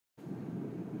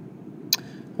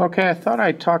Okay, I thought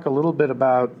I'd talk a little bit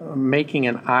about making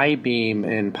an I-beam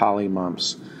in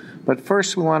poly-MEMS. But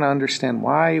first we want to understand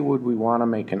why would we want to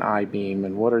make an I-beam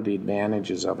and what are the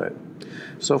advantages of it.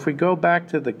 So if we go back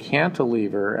to the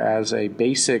cantilever as a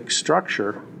basic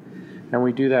structure, and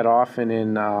we do that often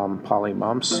in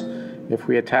poly-MEMS, if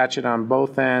we attach it on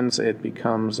both ends it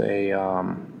becomes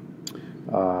a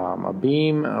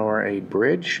beam or a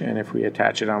bridge, and if we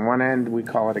attach it on one end we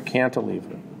call it a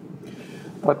cantilever.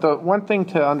 But the one thing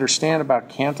to understand about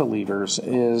cantilevers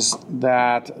is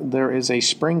that there is a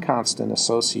spring constant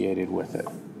associated with it.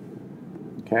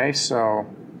 Okay, so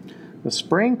the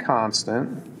spring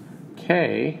constant,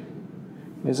 K,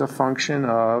 is a function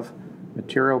of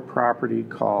material property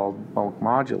called bulk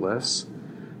modulus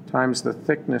times the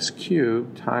thickness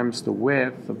cubed times the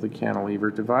width of the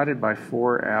cantilever divided by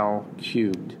 4L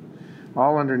cubed,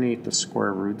 all underneath the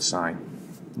square root sign.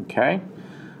 Okay?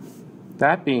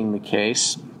 That being the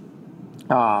case,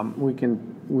 we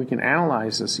can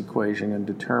analyze this equation and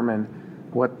determine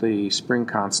what the spring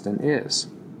constant is.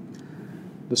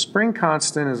 The spring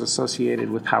constant is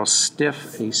associated with how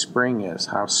stiff a spring is,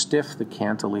 how stiff the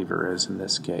cantilever is in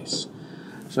this case.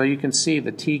 So you can see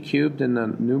the T cubed in the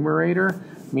numerator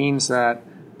means that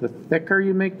the thicker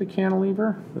you make the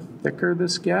cantilever, the thicker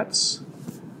this gets,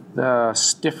 the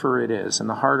stiffer it is and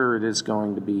the harder it is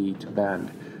going to be to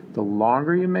bend. The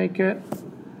longer you make it,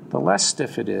 the less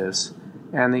stiff it is,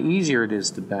 and the easier it is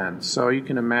to bend. So you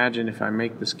can imagine if I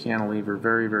make this cantilever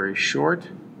very, very short,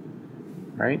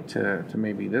 right, to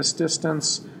maybe this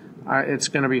distance, it's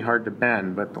going to be hard to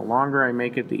bend, but the longer I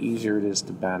make it, the easier it is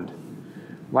to bend.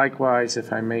 Likewise,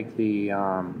 if I make the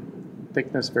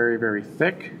thickness very, very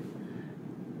thick,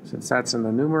 since that's in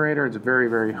the numerator, it's very,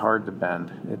 very hard to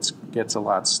bend. It gets a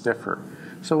lot stiffer.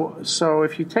 So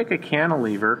if you take a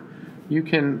cantilever, you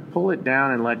can pull it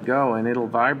down and let go and it'll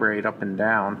vibrate up and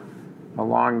down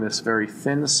along this very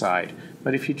thin side.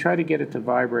 But if you try to get it to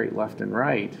vibrate left and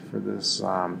right for this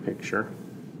picture,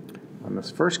 on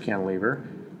this first cantilever,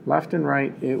 left and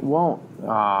right it won't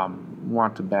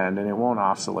want to bend and it won't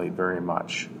oscillate very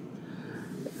much.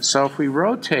 So if we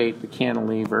rotate the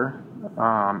cantilever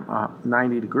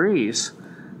 90 degrees,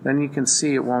 then you can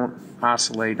see it won't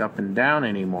oscillate up and down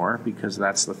anymore because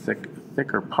that's the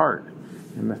thicker part.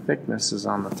 And the thickness is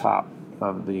on the top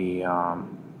of the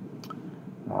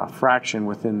fraction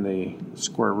within the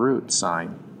square root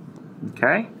sign.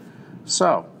 Okay?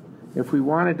 So, if we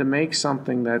wanted to make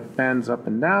something that bends up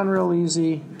and down real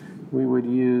easy, we would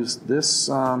use this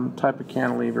type of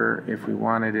cantilever. If we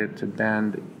wanted it to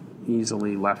bend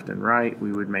easily left and right,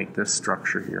 we would make this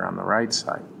structure here on the right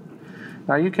side.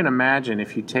 Now you can imagine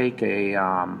if you take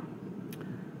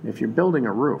if you're building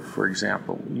a roof, for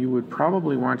example, you would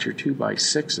probably want your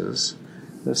 2x6s,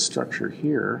 this structure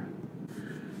here.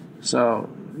 So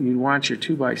you'd want your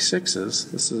 2x6s,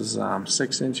 this is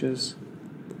 6 inches,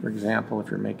 for example,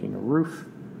 if you're making a roof.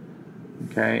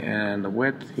 Okay, and the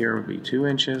width here would be 2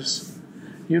 inches.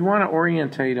 You'd want to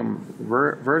orientate them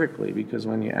vertically because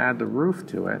when you add the roof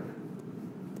to it,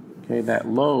 okay, that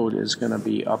load is going to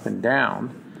be up and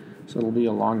down, so it'll be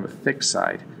along the thick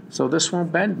side. So this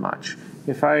won't bend much.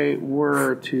 If I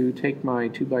were to take my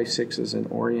 2x6s and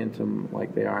orient them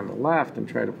like they are on the left and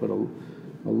try to put a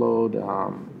load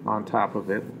on top of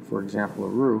it, for example a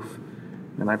roof,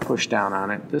 and I push down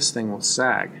on it, this thing will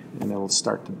sag and it'll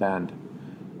start to bend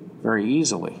very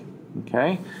easily.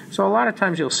 Okay? So a lot of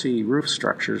times you'll see roof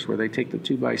structures where they take the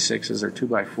 2x6s or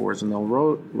 2x4s and they'll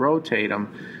rotate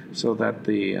them so that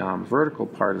the vertical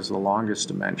part is the longest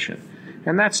dimension.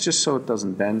 And that's just so it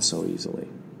doesn't bend so easily.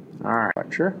 Alright,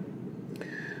 lecture.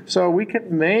 So we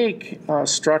can make a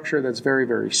structure that's very,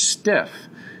 very stiff.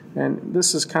 And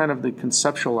this is kind of the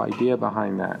conceptual idea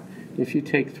behind that. If you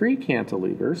take 3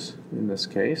 cantilevers, in this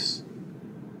case,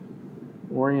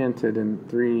 oriented in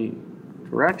 3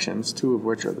 directions, 2 of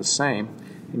which are the same,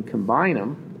 and combine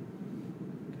them,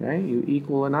 okay, you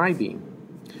equal an I-beam.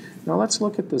 Now let's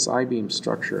look at this I-beam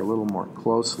structure a little more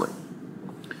closely.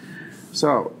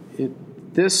 So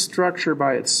this structure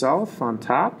by itself on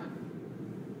top,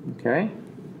 okay,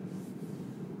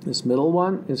 this middle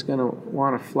one is going to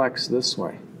want to flex this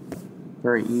way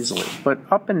very easily. But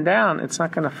up and down, it's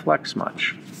not going to flex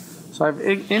much. So I've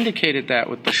indicated that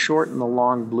with the short and the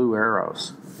long blue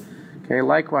arrows. Okay,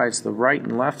 likewise, the right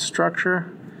and left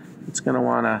structure, it's going to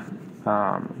want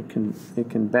to, it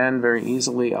can bend very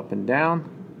easily up and down,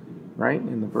 right,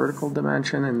 in the vertical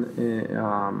dimension,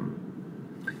 and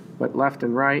but left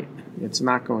and right, it's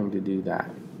not going to do that.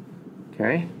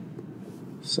 Okay,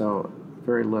 so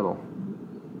very little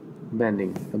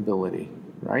bending ability,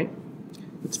 right?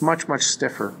 It's much, much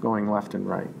stiffer going left and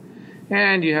right.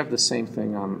 And you have the same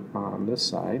thing on this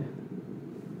side.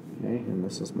 Okay, and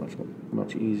this is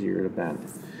much easier to bend.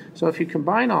 So if you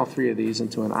combine all three of these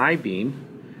into an I-beam,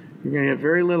 you're going to get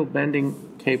very little bending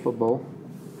capable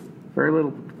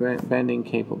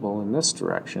in this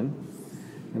direction,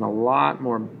 and a lot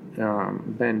more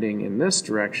bending in this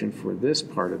direction for this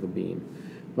part of the beam.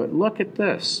 But look at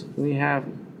this. We have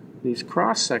these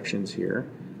cross sections here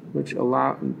which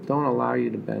don't allow you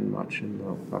to bend much in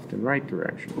the left and right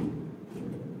direction.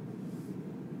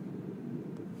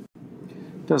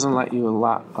 Doesn't let you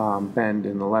bend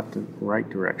in the left and right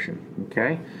direction.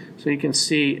 Okay, so you can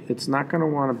see it's not going to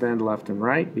want to bend left and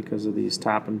right because of these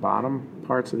top and bottom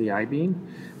parts of the I-beam,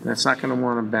 and it's not going to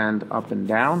want to bend up and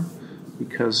down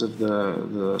because of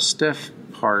the stiff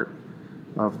part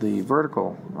of the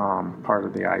vertical part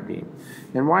of the I-beam.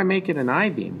 And why make it an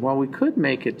I-beam? Well, we could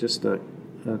make it just a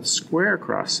square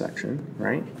cross section,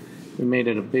 right? We made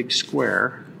it a big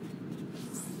square.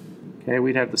 Okay,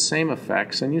 we'd have the same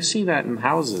effects, and you see that in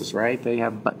houses, right? They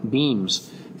have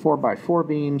beams, 4x4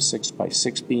 beams,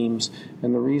 6x6 beams,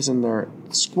 and the reason they're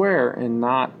square and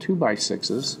not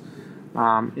 2x6s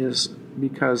is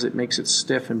because it makes it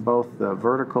stiff in both the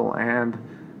vertical and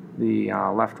the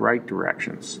left-right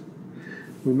directions.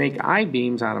 We make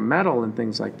I-beams out of metal and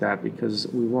things like that because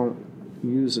we won't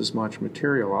use as much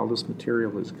material. All this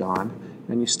material is gone,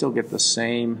 and you still get the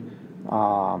same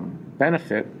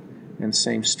benefit and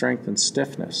same strength and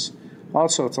stiffness.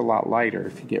 Also, it's a lot lighter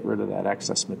if you get rid of that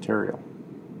excess material.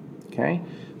 Okay,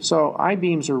 so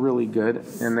I-beams are really good,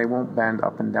 and they won't bend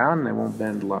up and down, and they won't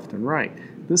bend left and right.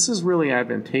 This is really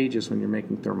advantageous when you're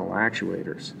making thermal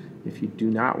actuators, if you do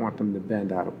not want them to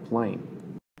bend out of plane.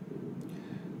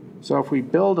 So if we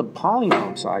build a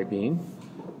poly-MEMS I-beam,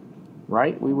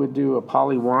 right, we would do a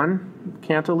poly 1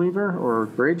 cantilever or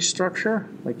bridge structure,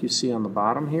 like you see on the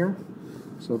bottom here.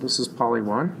 So this is poly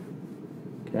 1.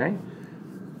 Okay,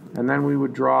 and then we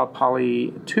would draw a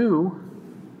poly 2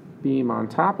 beam on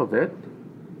top of it,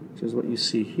 which is what you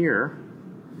see here.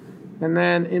 And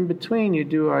then in between you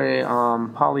do a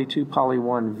poly 2, poly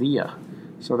 1 via.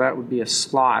 So that would be a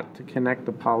slot to connect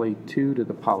the poly 2 to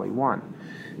the poly 1.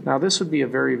 Now this would be a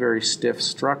very, very stiff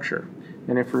structure.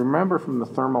 And if you remember from the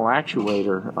thermal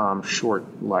actuator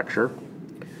short lecture,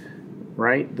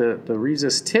 right, the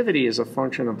resistivity is a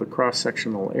function of the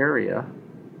cross-sectional area,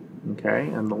 okay,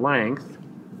 and the length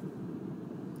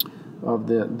of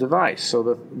the device. So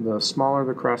the smaller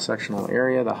the cross-sectional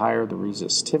area, the higher the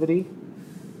resistivity.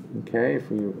 Okay,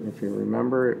 if you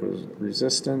remember, it was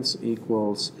resistance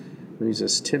equals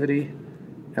resistivity,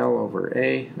 L over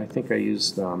A. I think I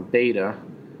used beta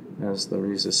as the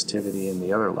resistivity in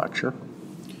the other lecture.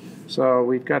 So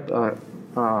we've got a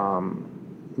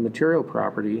material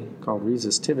property called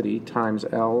resistivity times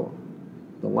L,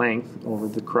 the length, over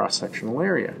the cross-sectional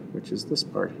area, which is this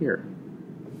part here.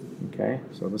 Okay,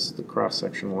 so this is the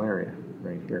cross-sectional area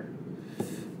right here.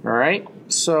 All right,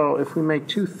 so if we make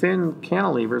two thin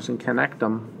cantilevers and connect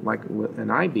them like with an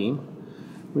I-beam,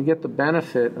 we get the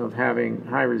benefit of having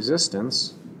high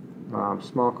resistance,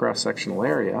 small cross-sectional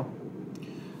area,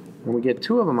 and we get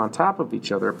two of them on top of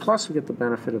each other, plus we get the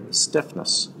benefit of the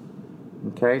stiffness.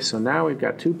 Okay, so now we've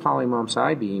got two poly-MEMS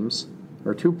I-beams,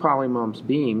 or two poly-MEMS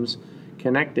beams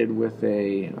connected with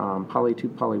a poly 2,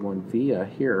 poly 1 via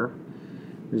here,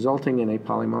 resulting in a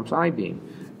poly-MEMS I-beam.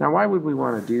 Now, why would we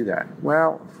want to do that?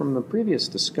 Well, from the previous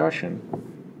discussion,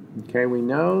 okay, we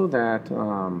know that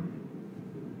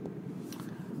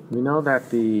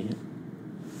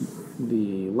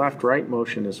the left-right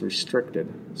motion is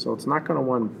restricted, so it's not going to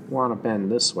want to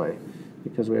bend this way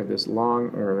because we have this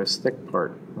this thick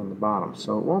part on the bottom.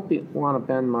 So it won't want to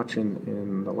bend much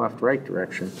in the left-right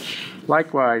direction.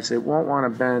 Likewise, it won't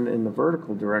want to bend in the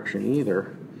vertical direction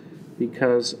either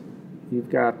because you've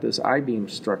got this I-beam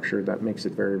structure that makes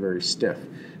it very, very stiff.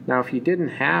 Now, if you didn't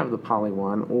have the poly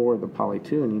 1 or the poly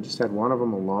 2 and you just had one of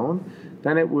them alone,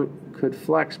 then it could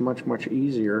flex much, much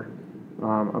easier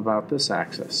about this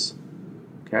axis.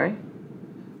 Okay?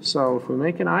 So if we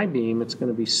make an I-beam, it's going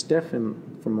to be stiff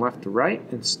from left to right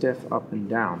and stiff up and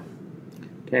down.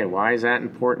 Okay, why is that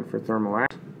important for thermal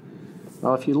actuators?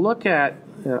 Well, if you look at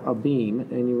a beam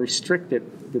and you restrict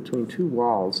it between two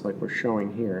walls, like we're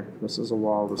showing here, this is a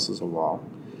wall, this is a wall.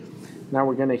 Now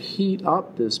we're going to heat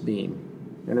up this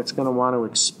beam, and it's going to want to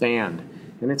expand,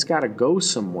 and it's got to go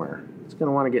somewhere. It's going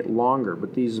to want to get longer,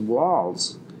 but these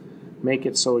walls make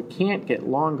it so it can't get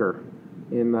longer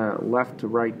in the left to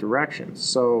right direction.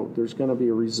 So there's going to be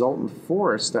a resultant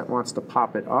force that wants to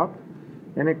pop it up,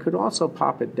 and it could also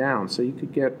pop it down. So you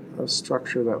could get a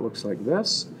structure that looks like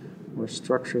this, or a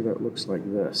structure that looks like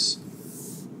this.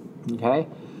 Okay,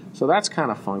 so that's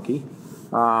kind of funky.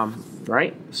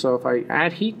 right? So if I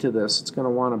add heat to this, it's going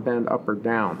to want to bend up or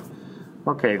down.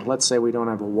 Okay, let's say we don't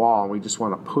have a wall, we just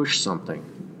want to push something.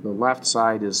 The left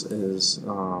side is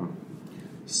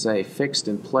say, fixed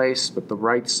in place, but the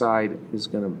right side is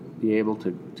going to be able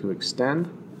to extend.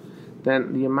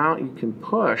 Then the amount you can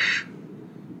push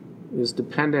is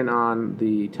dependent on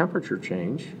the temperature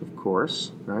change, of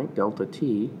course, right? Delta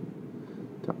T,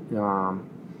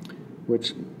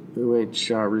 which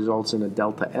results in a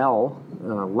delta L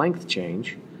length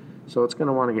change. So it's going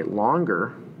to want to get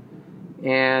longer.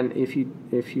 And if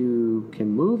you can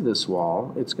move this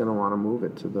wall, it's going to want to move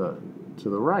it to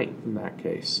the right in that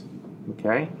case.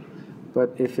 Okay?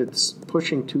 But if it's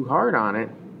pushing too hard on it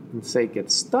and say it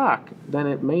gets stuck, then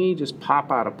it may just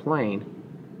pop out of plane,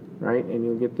 right? And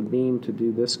you'll get the beam to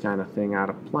do this kind of thing out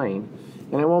of plane,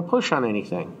 and it won't push on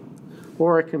anything.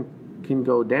 Or it can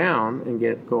go down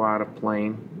and go out of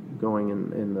plane, going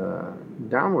in the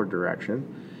downward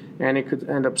direction, and it could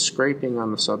end up scraping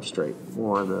on the substrate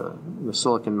or the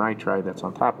silicon nitride that's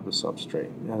on top of the substrate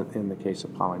in the case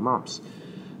of polymumps.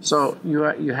 So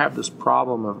you have this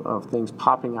problem of things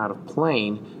popping out of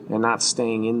plane and not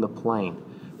staying in the plane.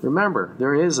 Remember,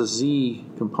 there is a Z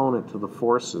component to the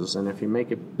forces, and if you make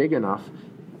it big enough,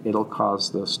 it'll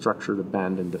cause the structure to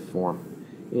bend and deform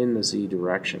in the Z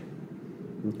direction.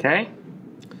 Okay?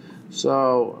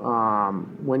 So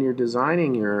when you're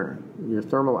designing your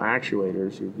thermal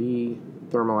actuators, your V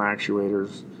thermal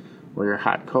actuators, or your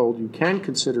hot-cold, you can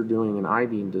consider doing an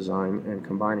I-beam design and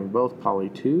combining both poly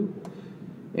 2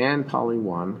 and poly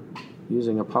 1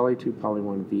 using a poly 2, poly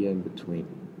 1 via in between.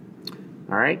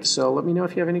 Alright, so let me know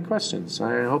if you have any questions.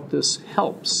 I hope this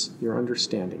helps your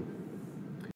understanding.